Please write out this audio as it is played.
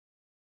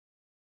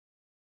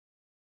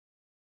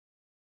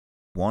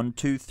1,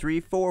 2, 3,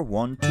 4,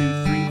 1,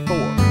 2, 3,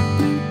 4.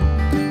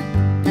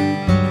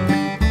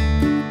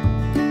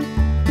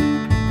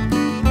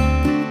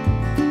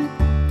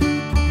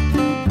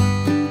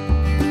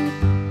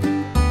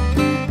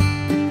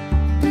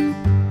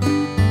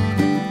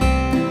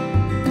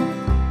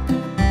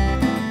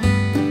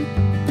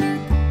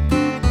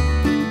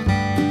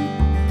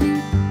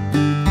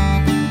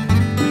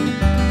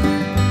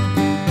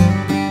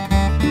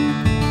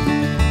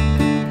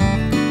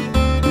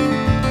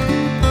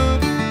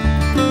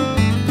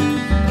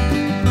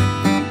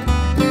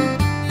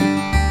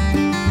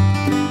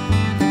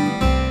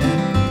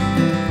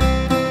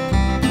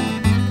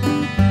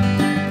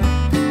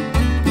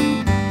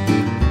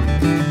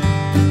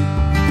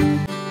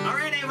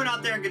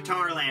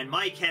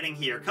 Hedding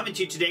here, coming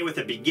to you today with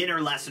a beginner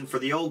lesson for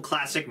the old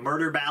classic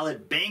murder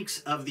ballad,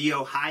 Banks of the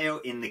Ohio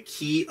in the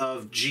key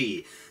of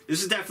G.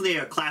 This is definitely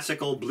a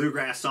classical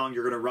bluegrass song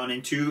you're going to run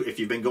into if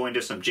you've been going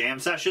to some jam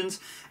sessions,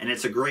 and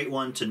it's a great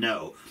one to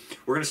know.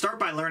 We're going to start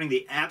by learning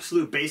the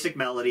absolute basic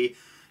melody,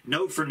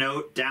 note for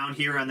note, down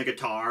here on the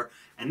guitar,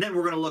 and then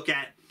we're going to look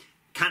at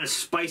kind of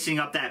spicing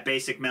up that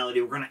basic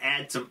melody. We're going to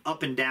add some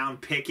up and down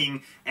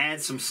picking,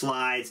 add some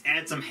slides,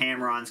 add some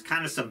hammer-ons,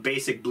 kind of some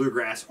basic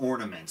bluegrass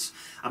ornaments.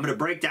 I'm going to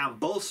break down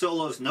both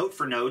solos note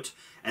for note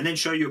and then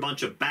show you a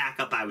bunch of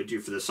backup I would do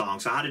for the song.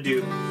 So how to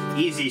do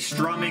easy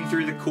strumming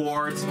through the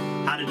chords,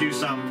 how to do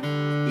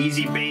some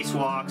easy bass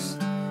walks,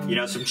 you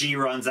know, some G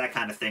runs, that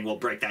kind of thing. We'll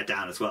break that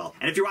down as well.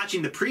 And if you're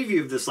watching the preview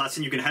of this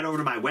lesson, you can head over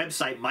to my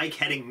website,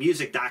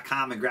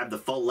 MikeHeddingMusic.com, and grab the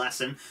full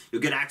lesson.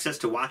 You'll get access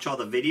to watch all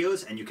the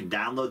videos, and you can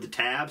download the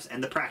tabs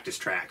and the practice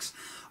tracks.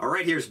 All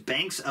right, here's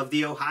Banks of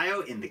the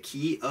Ohio in the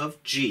key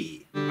of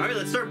G. All right,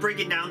 let's start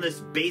breaking down this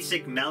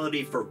basic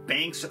melody for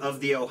Banks of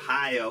the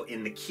Ohio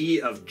in the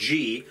key of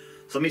G.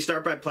 So let me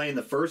start by playing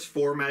the first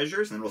 4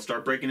 measures, and then we'll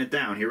start breaking it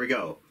down. Here we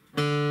go.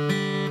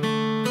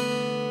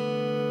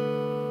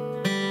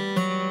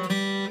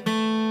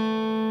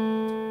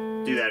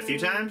 Do that a few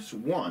times.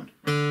 1.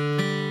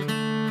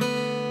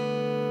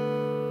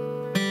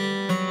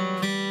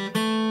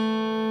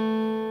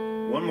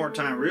 One more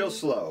time, real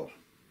slow.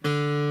 So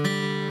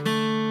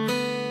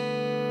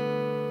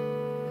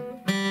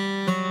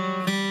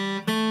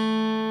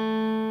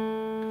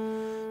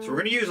we're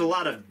going to use a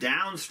lot of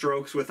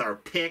downstrokes with our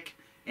pick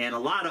and a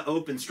lot of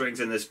open strings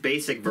in this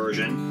basic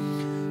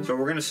version. So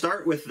we're going to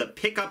start with the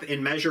pickup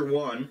in measure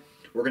 1.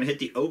 We're going to hit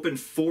the open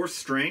 4th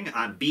string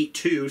on beat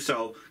 2,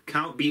 so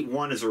count beat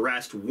 1 as a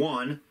rest.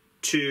 1,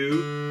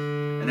 2,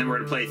 and then we're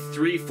going to play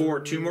 3,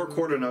 4, 2 more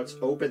quarter notes,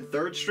 open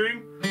 3rd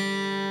string,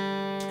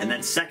 and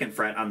then 2nd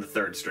fret on the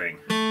 3rd string.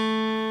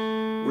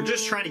 We're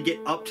just trying to get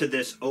up to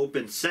this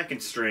open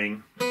 2nd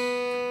string.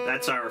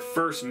 That's our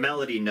first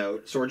melody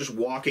note, so we're just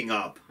walking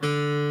up.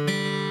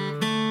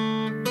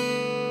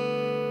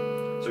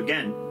 So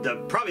again,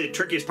 probably the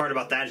trickiest part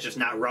about that is just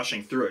not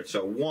rushing through it.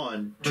 So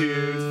 1,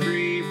 2,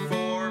 3,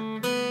 4,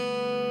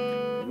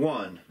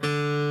 1.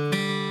 And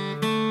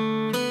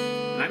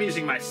I'm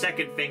using my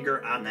 2nd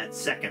finger on that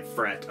 2nd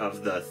fret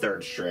of the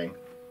 3rd string.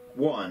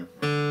 1.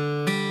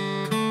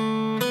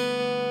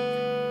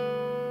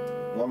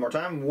 One more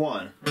time.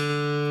 1.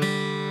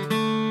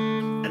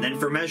 And then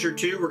for measure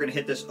 2, we're going to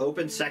hit this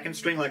open 2nd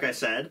string like I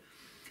said.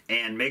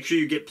 And make sure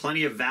you get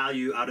plenty of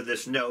value out of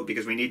this note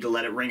because we need to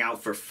let it ring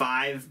out for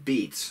 5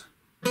 beats.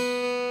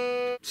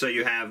 So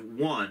you have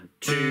 1,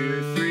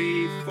 2,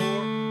 3,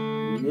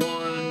 4,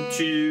 1,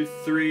 2,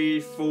 3,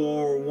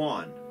 4,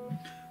 1.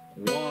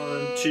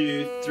 1,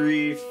 2,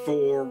 3,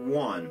 4,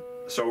 1.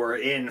 So we're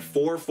in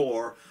 4,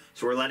 4.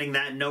 So we're letting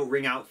that note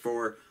ring out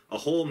for a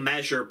whole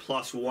measure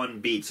plus 1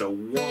 beat. So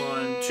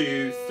 1,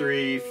 2,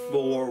 3,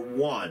 4,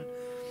 1.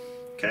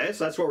 Okay,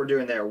 so that's what we're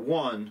doing there.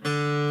 1,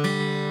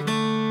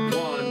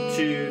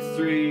 2,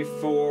 3,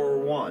 4,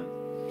 1.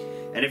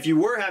 And if you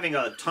were having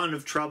a ton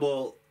of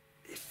trouble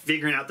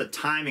figuring out the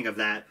timing of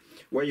that,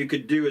 what you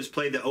could do is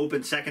play the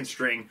open 2nd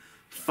string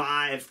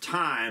 5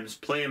 times,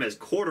 play them as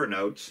quarter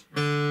notes.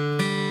 1,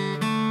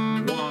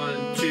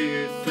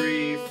 2,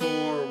 3,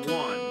 4,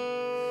 1.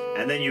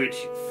 And then you would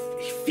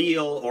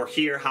feel or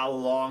hear how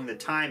long the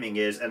timing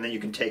is, and then you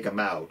can take them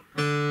out.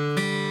 1,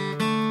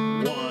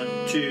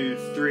 2,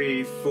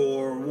 3,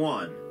 4,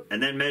 1.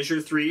 And then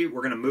measure 3,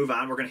 we're going to move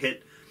on. We're going to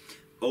hit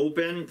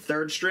open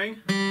 3rd string,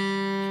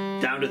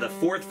 down to the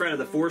 4th fret of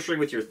the 4th string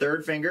with your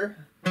 3rd finger,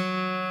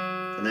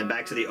 and then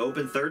back to the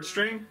open 3rd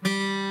string,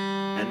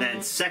 and then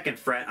 2nd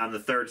fret on the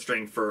 3rd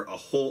string for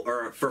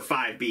for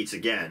 5 beats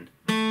again.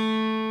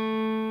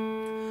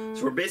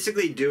 So we're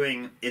basically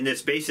doing, in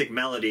this basic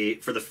melody,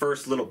 for the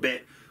first little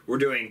bit, we're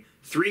doing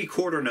 3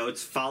 quarter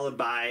notes followed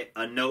by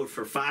a note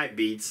for 5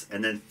 beats,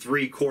 and then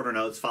 3 quarter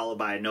notes followed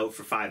by a note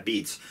for 5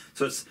 beats.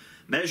 So it's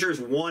measures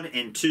 1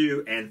 and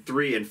 2 and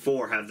 3 and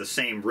 4 have the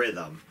same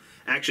rhythm.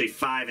 Actually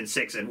 5 and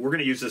 6, and we're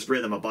going to use this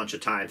rhythm a bunch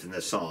of times in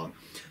this song.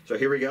 So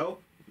here we go.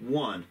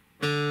 1.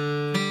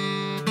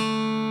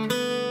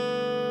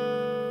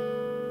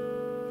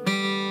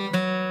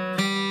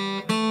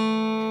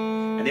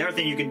 And the other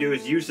thing you can do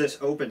is use this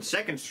open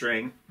 2nd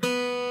string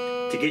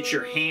to get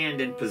your hand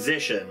in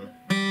position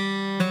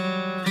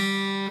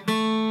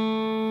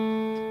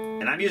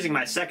And I'm using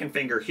my second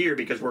finger here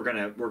because we're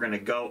gonna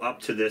go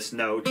up to this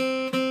note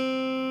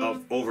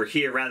of over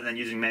here rather than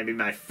using maybe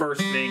my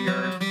first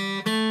finger.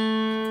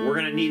 We're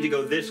gonna need to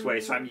go this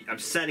way, so I'm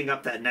setting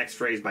up that next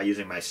phrase by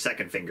using my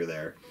second finger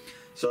there.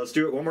 So let's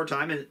do it one more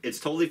time, and it's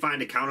totally fine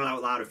to count it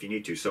out loud if you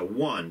need to. So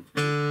 1,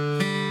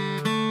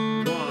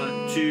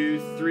 2,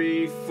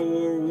 3,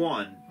 4,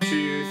 1,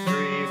 2,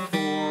 3,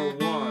 4,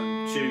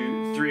 1,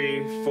 2,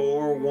 3,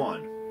 4,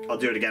 1. I'll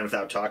do it again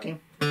without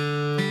talking.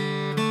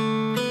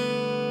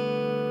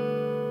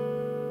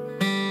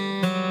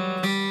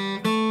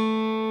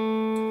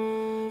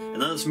 And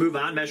then let's move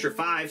on. Measure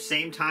 5,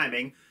 same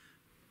timing.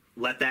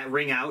 Let that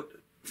ring out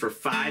for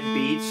 5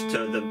 beats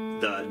to the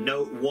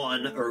note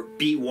 1 or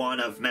beat 1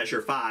 of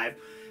measure 5,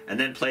 and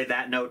then play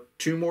that note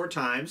 2 more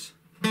times,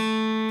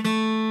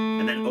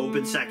 and then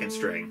open second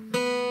string.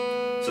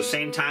 So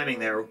same timing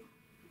there,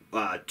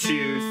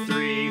 2,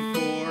 3,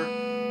 4,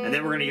 and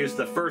then we're going to use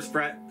the first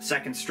fret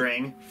second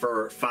string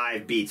for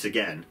 5 beats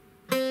again.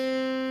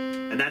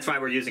 And that's why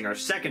we're using our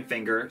second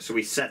finger, so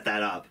we set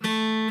that up. It's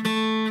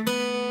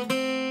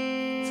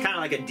kind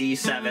of like a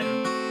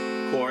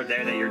D7 chord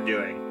there that you're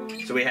doing.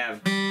 So we have,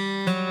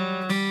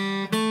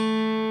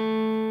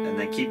 and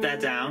then keep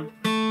that down.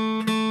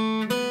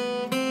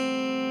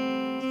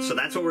 So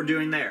that's what we're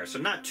doing there. So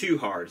not too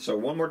hard. So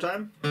one more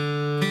time.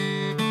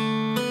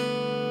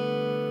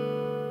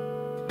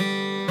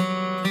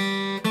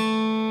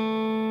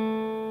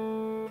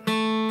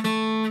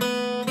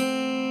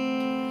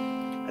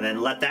 And then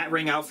let that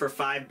ring out for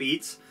 5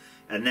 beats.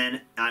 And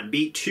then on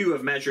beat 2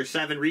 of measure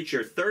 7, reach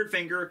your third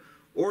finger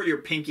or your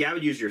pinky. I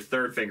would use your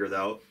third finger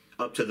though.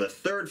 Up to the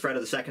 3rd fret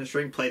of the second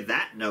string, play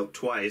that note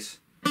twice,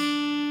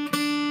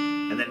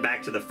 and then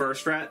back to the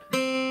 1st fret,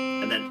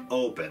 and then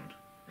open.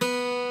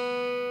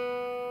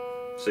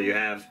 So you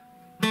have,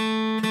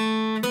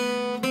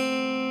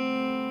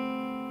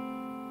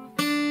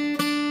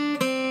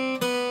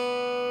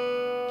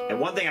 and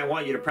one thing I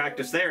want you to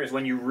practice there is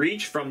when you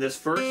reach from this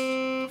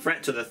 1st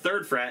fret to the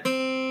 3rd fret,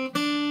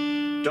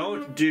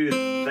 don't do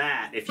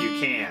that if you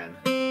can.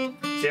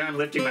 See how I'm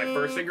lifting my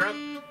 1st finger up?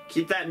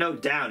 Keep that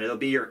note down. It'll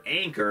be your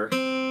anchor,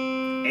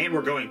 and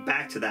we're going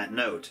back to that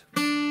note.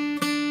 So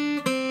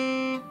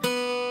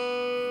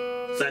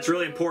that's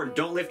really important.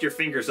 Don't lift your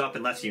fingers up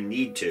unless you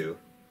need to.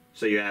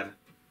 So you have,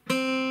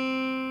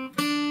 and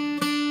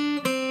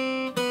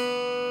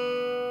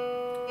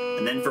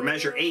then for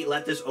measure 8,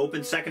 let this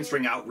open second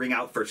string out, ring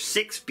out for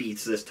 6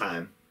 beats this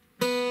time.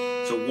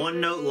 So 1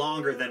 note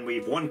longer than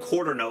one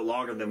quarter note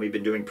longer than we've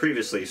been doing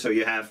previously. So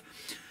you have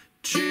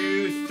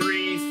 2,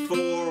 3,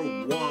 4,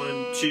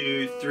 1,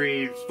 2,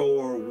 3,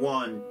 4,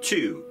 1,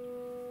 2.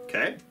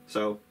 Okay,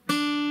 so.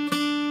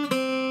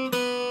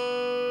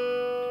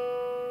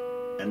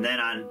 And then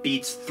on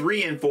beats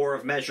 3 and 4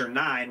 of measure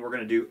 9, we're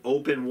going to do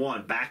open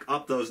 1, back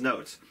up those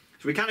notes.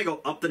 So we kind of go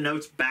up the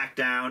notes, back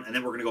down, and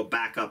then we're going to go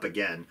back up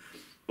again.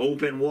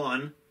 Open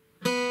 1,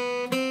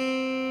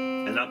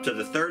 and up to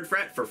the 3rd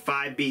fret for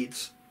 5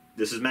 beats.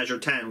 This is measure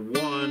 10.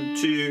 1,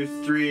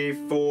 2, 3,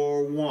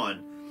 4,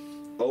 1.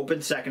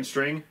 Open second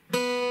string,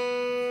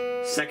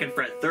 2nd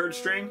fret 3rd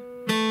string,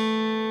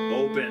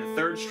 open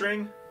 3rd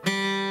string.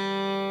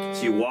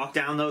 So you walk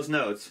down those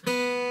notes. So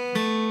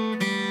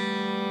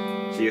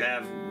you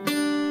have,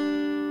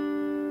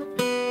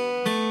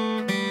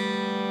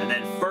 and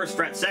then 1st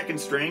fret 2nd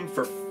string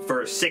for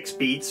 6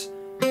 beats.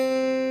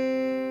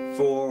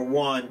 4,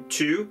 1,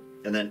 2,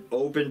 and then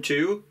open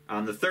 2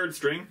 on the 3rd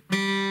string,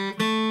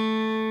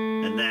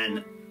 and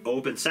then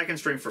open 2nd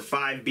string for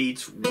 5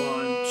 beats. 1,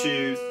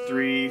 2,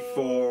 3,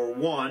 4,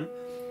 1,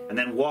 and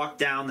then walk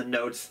down the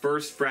notes.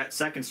 1st fret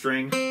 2nd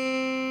string,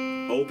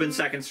 open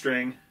 2nd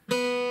string,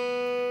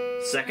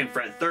 2nd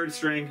fret 3rd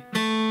string,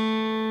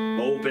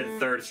 open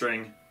 3rd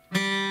string.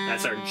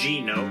 That's our G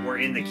note. We're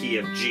in the key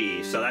of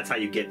G, so that's how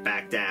you get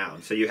back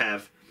down. So you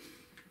have,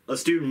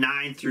 let's do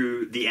 9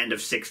 through the end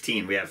of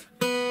 16. We have,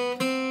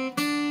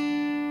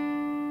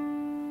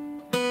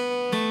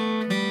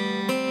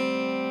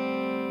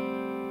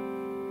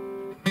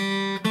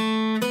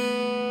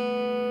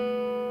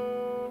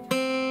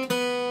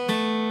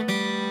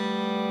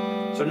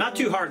 so not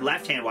too hard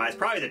left-hand wise.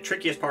 Probably the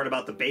trickiest part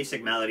about the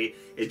basic melody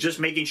is just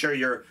making sure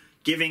you're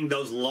giving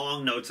those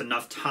long notes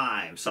enough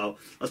time. So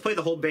let's play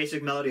the whole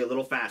basic melody a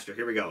little faster.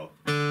 Here we go.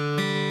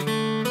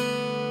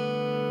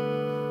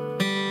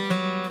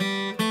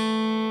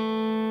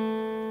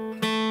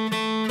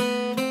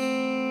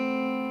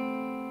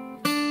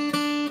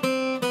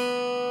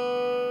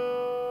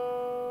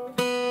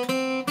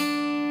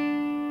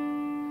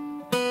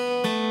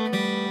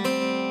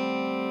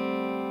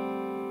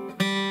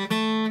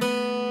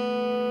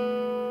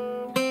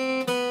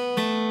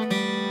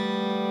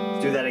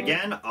 Do that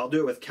again. I'll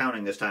do it with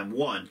counting this time.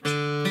 1,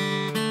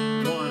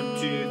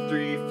 2,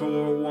 3,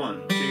 4,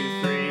 1,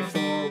 2, 3,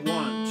 4,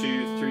 1,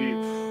 2, 3,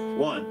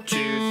 1,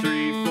 2,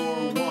 3,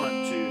 4,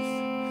 1,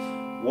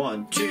 2,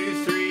 1,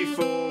 2, 3,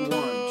 4, 1,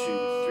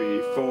 2,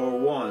 3, 4,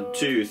 1,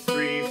 2,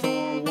 3,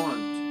 4,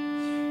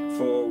 1,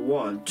 4,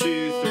 1,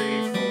 2,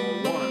 3,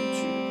 4, 1,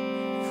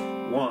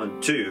 2,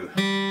 1, 2,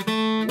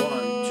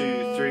 1, 2.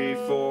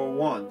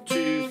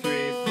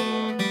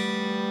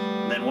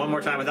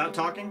 more time without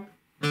talking.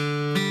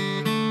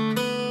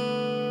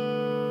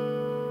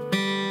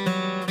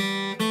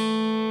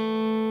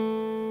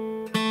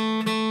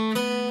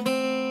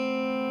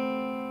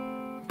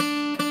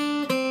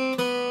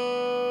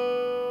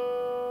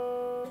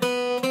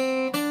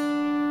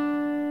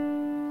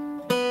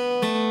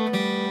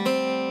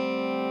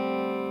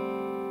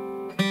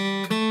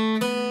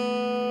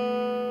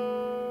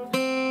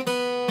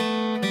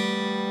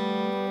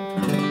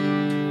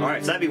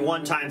 Alright, so that'd be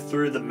one time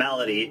through the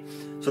melody.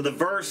 So the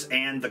verse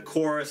and the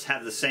chorus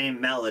have the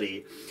same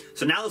melody.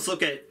 So now let's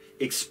look at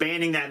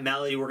expanding that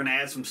melody. We're going to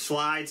add some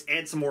slides,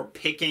 add some more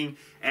picking,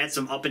 add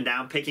some up and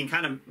down picking,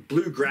 kind of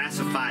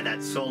bluegrassify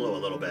that solo a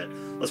little bit.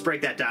 Let's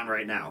break that down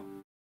right now.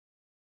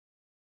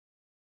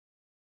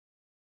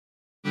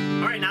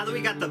 Alright, now that we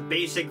got the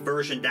basic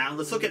version down,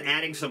 let's look at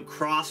adding some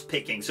cross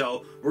picking.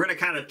 So we're going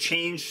to kind of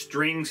change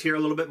strings here a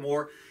little bit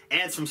more,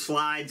 add some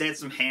slides, add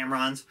some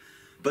hammer-ons,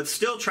 but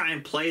still try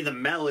and play the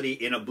melody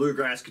in a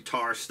bluegrass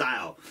guitar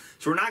style.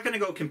 So we're not going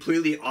to go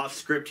completely off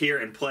script here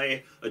and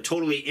play a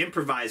totally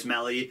improvised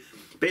melody.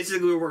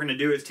 Basically what we're going to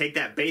do is take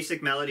that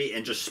basic melody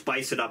and just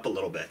spice it up a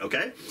little bit,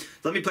 okay?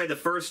 Let me play the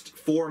first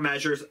 4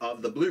 measures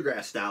of the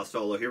bluegrass style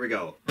solo. Here we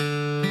go. Do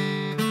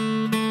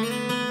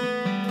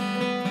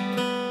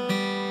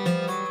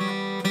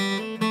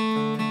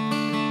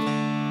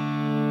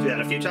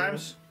that a few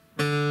times.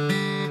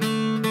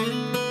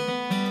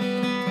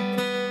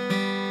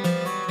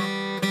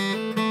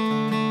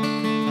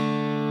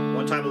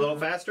 Time a little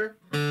faster.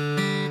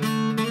 And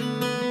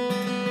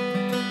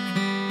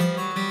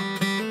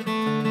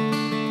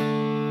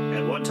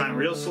one time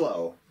real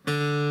slow.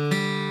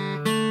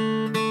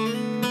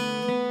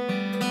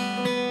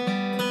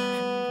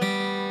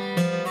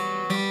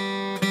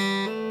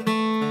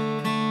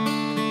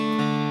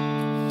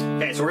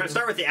 Okay, so we're going to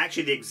start with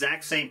actually the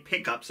exact same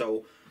pickup.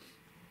 So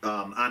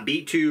on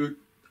beat 2,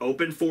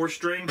 open 4th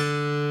string,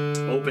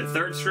 open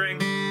 3rd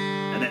string,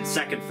 and then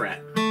 2nd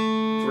fret.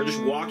 So we're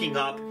just walking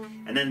up.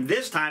 And then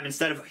this time,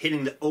 instead of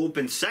hitting the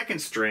open 2nd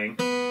string,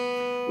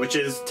 which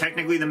is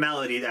technically the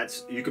melody,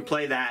 you could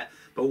play that,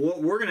 but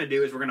what we're going to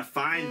do is we're going to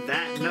find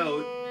that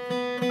note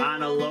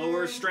on a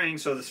lower string,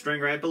 so the string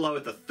right below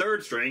it, the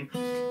 3rd string.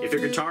 If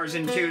your guitar's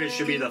in tune, it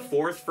should be the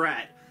 4th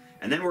fret,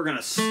 and then we're going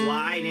to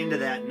slide into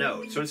that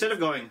note. So instead of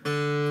going,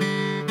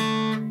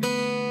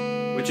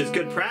 which is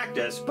good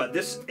practice, but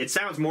it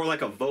sounds more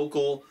like a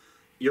vocal.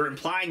 You're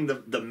implying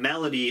the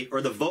melody or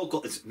the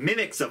vocal, it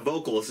mimics a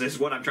vocals is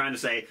what I'm trying to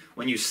say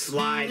when you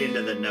slide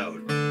into the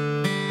note.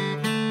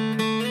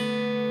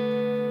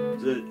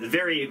 The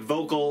very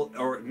vocal,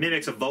 or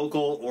mimics a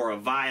vocal or a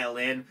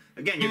violin.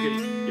 Again,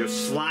 you're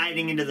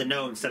sliding into the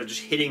note instead of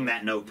just hitting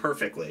that note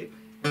perfectly.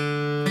 So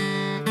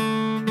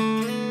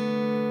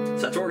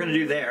that's what we're going to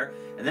do there.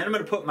 And then I'm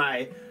going to put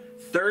my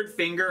 3rd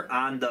finger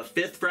on the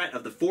 5th fret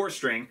of the 4th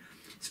string.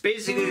 It's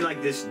basically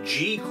like this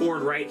G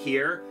chord right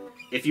here.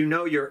 If you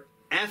know your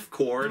F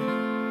chord,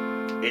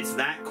 it's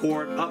that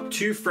chord up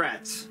 2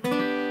 frets,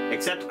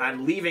 except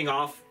I'm leaving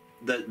off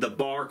the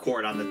bar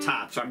chord on the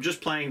top. So I'm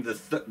just playing the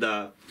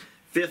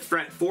 5th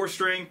fret 4th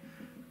string,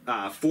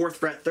 4th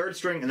fret 3rd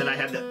string, and then I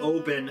have the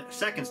open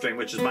 2nd string,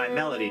 which is my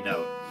melody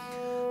note.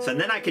 So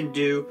then I can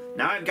do,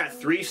 now I've got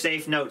 3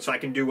 safe notes, so I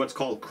can do what's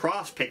called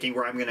cross picking,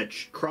 where I'm going to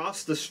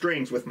cross the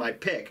strings with my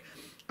pick.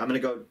 I'm going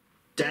to go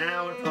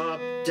down, up,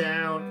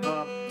 down,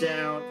 up,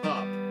 down,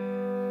 up.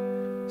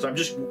 So I'm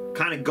just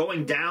kind of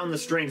going down the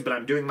strings, but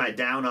I'm doing my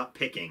down-up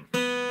picking.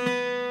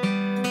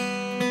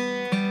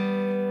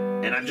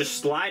 And I'm just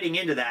sliding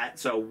into that.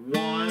 So 1, 2,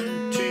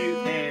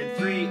 and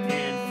 3,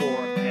 and 4,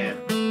 and.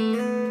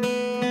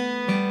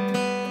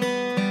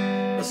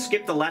 Let's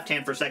skip the left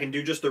hand for a second,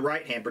 do just the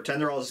right hand.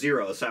 Pretend they're all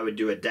zeros. So I would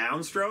do a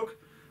downstroke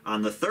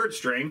on the 3rd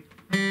string,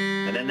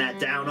 and then that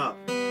down up.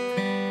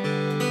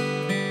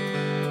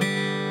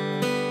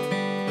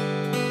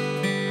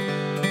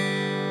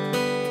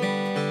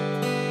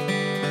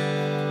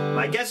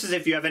 My guess is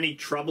if you have any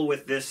trouble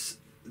with this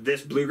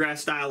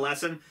bluegrass style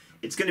lesson,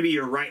 it's going to be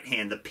your right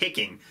hand, the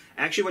picking.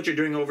 Actually, what you're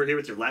doing over here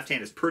with your left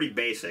hand is pretty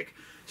basic.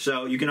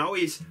 So you can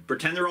always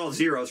pretend they're all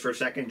zeros for a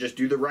second, just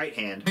do the right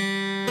hand.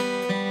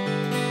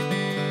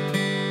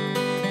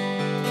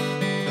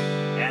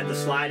 Add the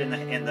slide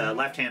in the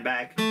left hand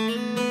back. The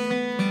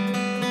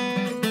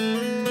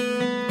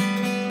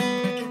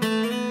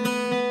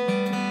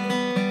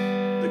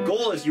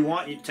goal is you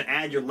want to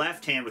add your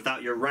left hand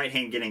without your right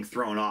hand getting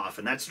thrown off,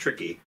 and that's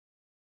tricky.